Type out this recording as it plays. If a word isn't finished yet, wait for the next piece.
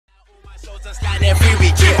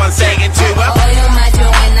on saying to her. Oh, you might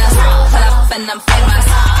join us. Pull up and I'm famous.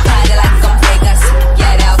 Party like I'm Vegas.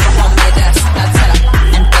 Yeah, the alcohol made us. Now tell her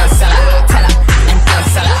and don't sell her. Tell her and don't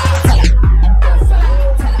sell her.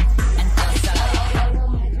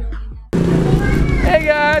 Hey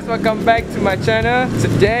guys, welcome back to my channel.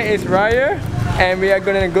 Today is Raya and we are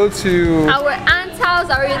gonna go to our aunt's house,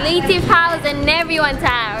 our relative house, and everyone's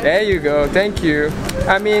house. There you go, thank you.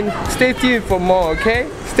 I mean, stay tuned for more, okay?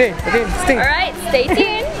 Stay. Alright, stay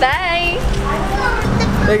tuned. Bye.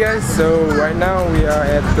 Hey guys, so right now we are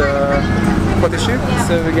at the photo shoot.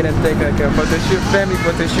 So we're gonna take like a photo shoot, family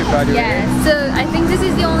photo shoot by the way. Yeah, so I think this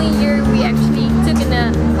is the only year we actually took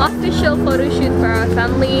an official photo shoot for our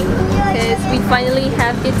family, because we finally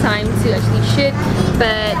have the time to actually shoot,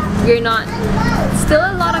 but we're not. Still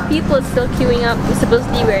a lot of people still queuing up.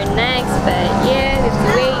 Supposedly we're next, but yeah, we have to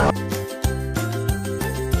wait.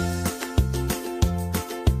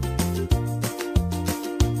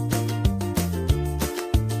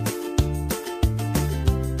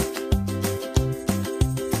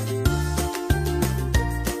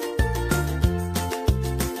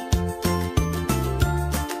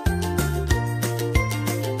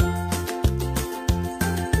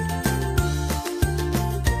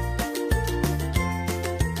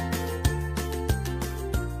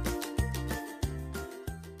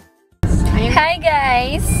 Hi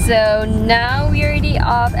guys, so now we're already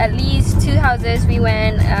off at least 2 houses. We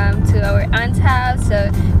went to our aunt's house,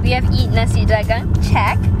 so we have eaten nasi dagang,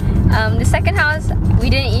 check. The second house we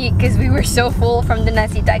didn't eat because we were so full from the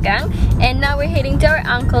nasi dagang, and now we're heading to our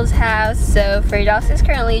uncle's house. So Firdaus is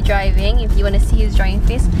currently driving. If you want to see his driving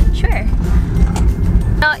face, sure.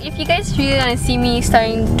 Now if you guys really want to see me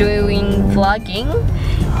starting doing vlogging,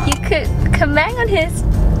 you could comment on his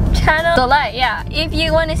channel. So like, yeah, if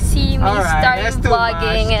you want to see me starting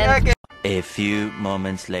vlogging and a few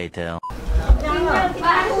moments later. Look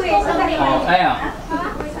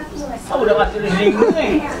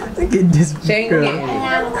at this girl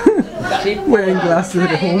wearing glasses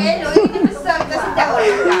at home.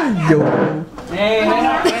 Yo.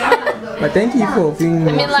 But thank you for being.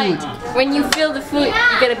 I mean, like, when you feel the food,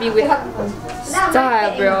 you gotta be with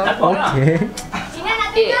style, bro. Okay.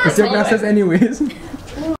 It's your glasses anyways.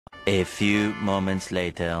 A few moments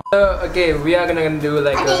later. So okay, we are gonna do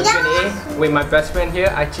like a Q&A with my best friend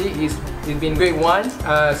here, Achi. He's been grade 1.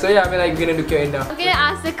 So yeah, we're gonna do Q&A now. I'm gonna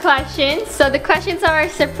ask the questions. So the questions are a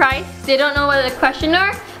surprise. They don't know what the question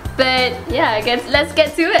are, but yeah, I guess let's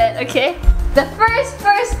get to it. Okay. The first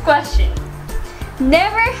question.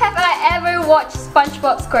 Never have I ever watched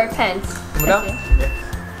SpongeBob SquarePants. Okay. Yeah.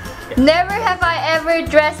 Never have I ever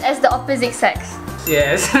dressed as the opposite sex.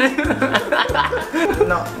 Yes.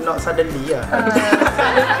 not suddenly, yeah.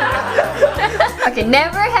 Okay,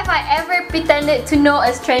 never have I ever pretended to know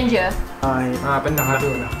a stranger. Pernah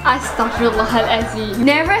ada. Astaghfirullahalazim.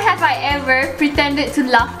 Never have I ever pretended to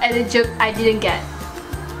laugh at a joke I didn't get.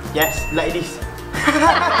 Yes, like this.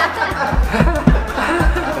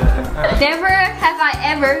 Never have I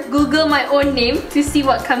ever Googled my own name to see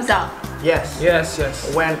what comes out. Yes.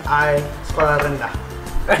 When I sekolah rendah.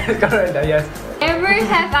 Yes. Never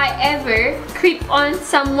have I ever creeped on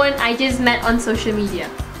someone I just met on social media.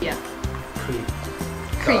 Yeah. Creep.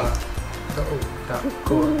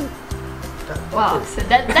 Wow, so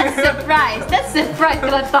that's surprise. That's surprise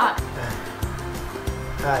kalau tak.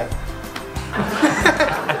 Hi.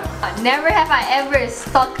 Never have I ever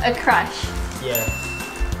stalked a crush. Yes.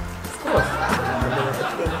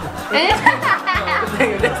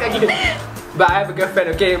 But I have a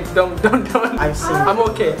girlfriend, okay? Don't. I'm single. I'm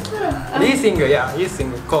okay. He's single, yeah. He's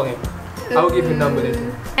single. Call him. I will give him number later.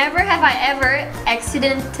 Never have I ever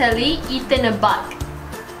accidentally eaten a bug.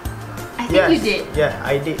 I think you did. Yeah,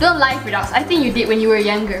 I did. Don't lie, Firdaus. I think you did when you were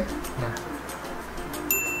younger.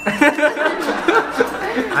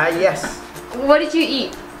 Yes. What did you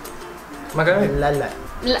eat? Makan. Lalat.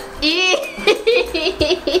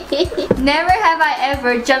 Never have I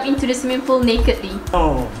ever jumped into the swimming pool nakedly.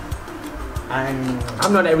 Oh. I'm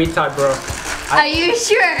not that retard, bro. Are you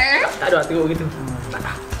sure? Tak ada tengok gitu.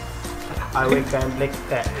 I will like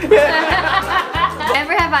that.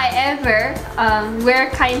 Never have I ever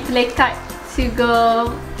wear kain pelikat to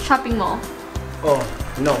go shopping mall. Oh,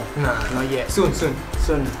 no. Nah, not yet. Soon.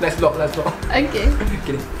 Let's vlog. Okay.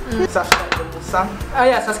 Kidding. Subscribe to Musang.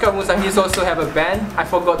 Yeah, subscribe Musang. He's also have a band. I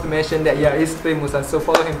forgot to mention that. Yeah, he's playing Musang. So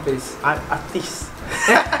follow him, please. I'm artist.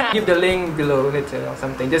 Give the link below later or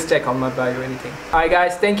something. Just check on my bio or anything. Alright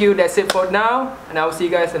guys, thank you. That's it for now. And I will see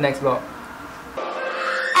you guys in the next vlog.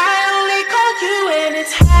 I only call you when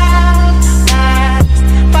it's high.